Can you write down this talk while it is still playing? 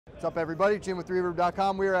What's up, everybody? Jim with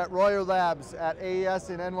Reverb.com. We are at Royer Labs at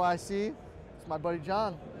AES in NYC. It's my buddy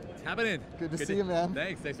John. It's happening. Good to see you, man.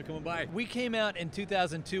 Thanks for coming by. We came out in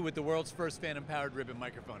 2002 with the world's first phantom-powered ribbon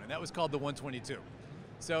microphone, and that was called the 122.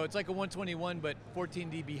 So it's like a 121, but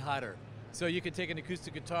 14 dB hotter. So you could take an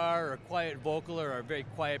acoustic guitar or a quiet vocal or a very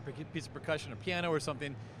quiet piece of percussion, a piano or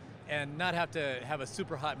something, and not have to have a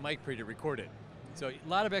super hot mic pre to record it. So a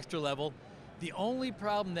lot of extra level. The only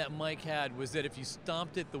problem that mic had was that if you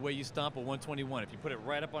stomped it the way you stomp a 121, if you put it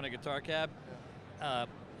right up on a guitar cab,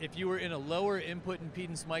 if you were in a lower input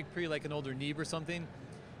impedance mic pre, like an older Neve or something,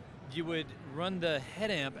 you would run the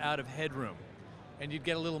head amp out of headroom, and you'd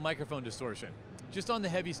get a little microphone distortion, just on the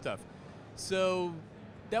heavy stuff. So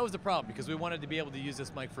that was the problem, because we wanted to be able to use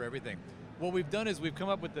this mic for everything. What we've done is we've come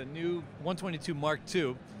up with the new 122 Mark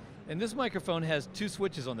II, and this microphone has two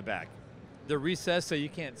switches on the back. They're recessed so you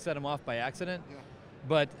can't set them off by accident,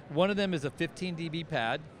 but one of them is a 15 dB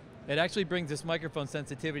pad. It actually brings this microphone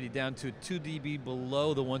sensitivity down to 2 dB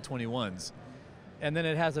below the 121s. And then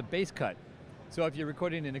it has a bass cut. So if you're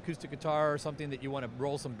recording an acoustic guitar or something that you want to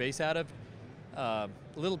roll some bass out of, a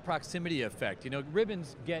little proximity effect. You know,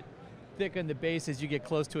 ribbons get thick on the bass as you get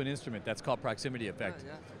close to an instrument. That's called proximity effect.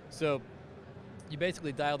 So you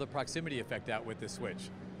basically dial the proximity effect out with this switch.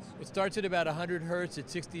 It starts at about 100 hertz at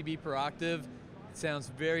 6 dB per octave. It sounds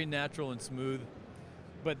very natural and smooth.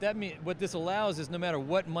 But what this allows is no matter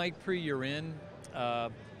what mic pre you're in,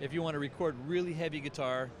 if you want to record really heavy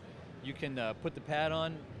guitar, you can put the pad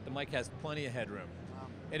on. The mic has plenty of headroom. Wow.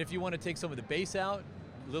 And if you want to take some of the bass out,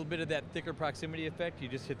 a little bit of that thicker proximity effect, you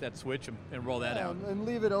just hit that switch and roll that out. And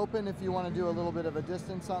leave it open if you want to do a little bit of a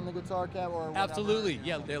distance on the guitar cab or whatever. Absolutely,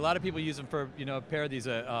 yeah. A lot of people use them for, you know, a pair of these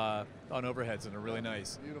on overheads, and they're really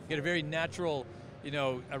nice. Beautiful. Get a very natural, you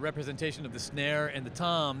know, a representation of the snare and the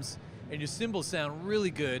toms, and your cymbals sound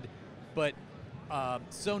really good, but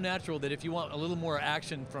so natural that if you want a little more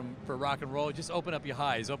action for rock and roll, just open up your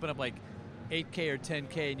highs, open up like 8K or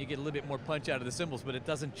 10K, and you get a little bit more punch out of the cymbals, but it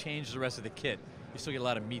doesn't change the rest of the kit. You still get a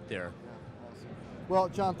lot of meat there. Yeah, awesome. Well,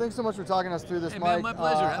 John, thanks so much for talking us through this mic. Man, my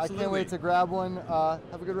pleasure, I can't wait to grab one.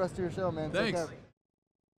 Have a good rest of your show, man. Thanks. Take care.